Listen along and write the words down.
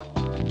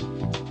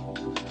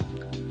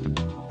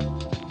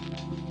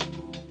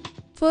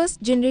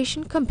first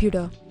generation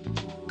computer.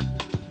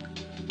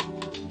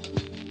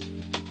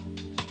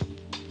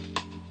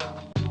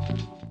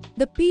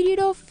 The period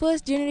of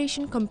first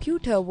generation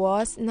computer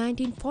was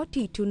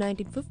 1940 to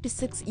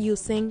 1956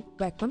 using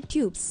vacuum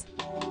tubes.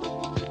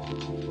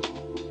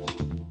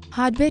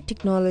 Hardware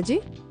technology.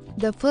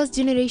 The first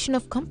generation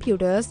of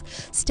computers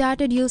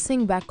started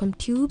using vacuum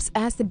tubes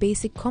as the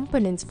basic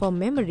components for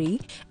memory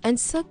and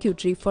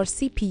circuitry for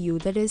CPU,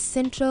 that is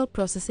Central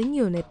Processing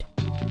Unit.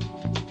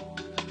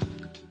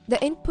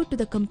 The input to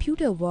the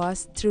computer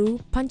was through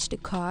punched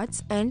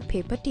cards and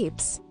paper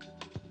tapes.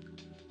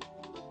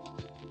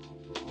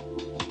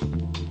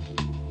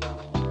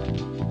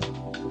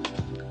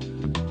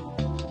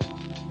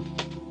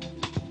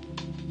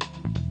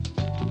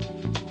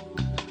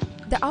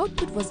 The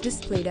output was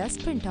displayed as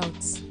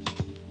printouts.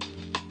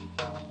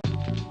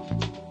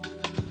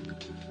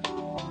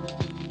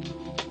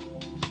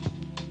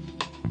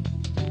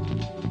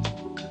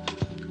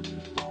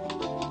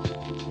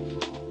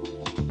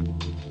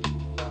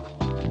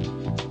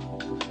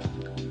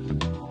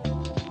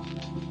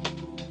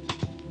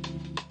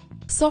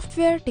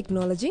 Software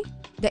technology.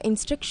 The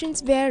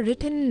instructions were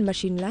written in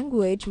machine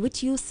language,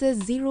 which uses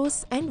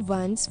zeros and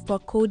ones for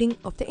coding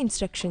of the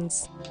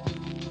instructions.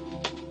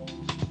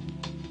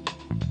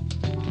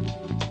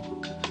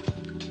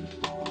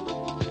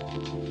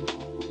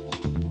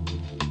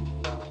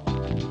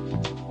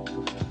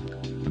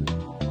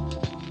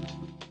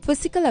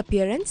 Physical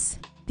appearance.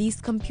 These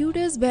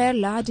computers were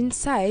large in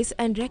size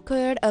and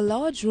required a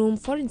large room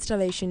for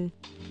installation.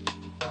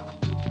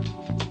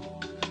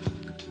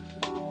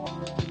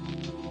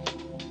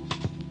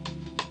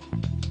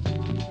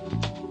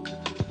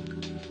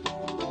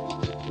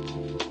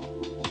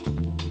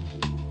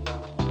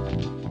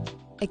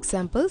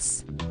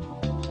 Examples: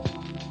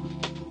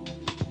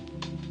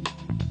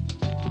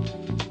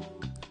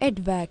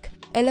 EDVAC,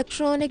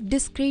 Electronic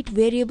Discrete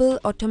Variable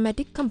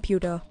Automatic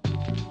Computer.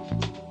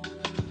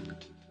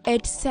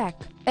 EDSAC,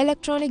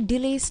 Electronic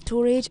Delay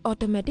Storage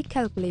Automatic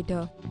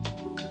Calculator.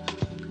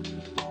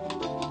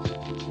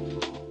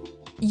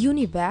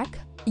 UNIVAC,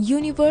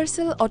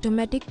 Universal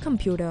Automatic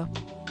Computer.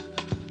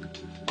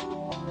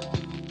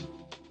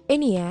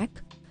 ENIAC,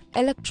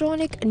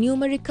 Electronic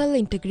Numerical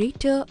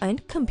Integrator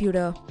and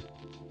Computer.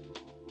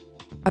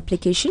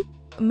 Application.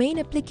 Main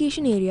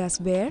application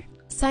areas were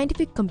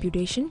scientific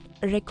computation,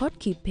 record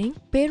keeping,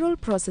 payroll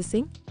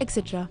processing,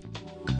 etc.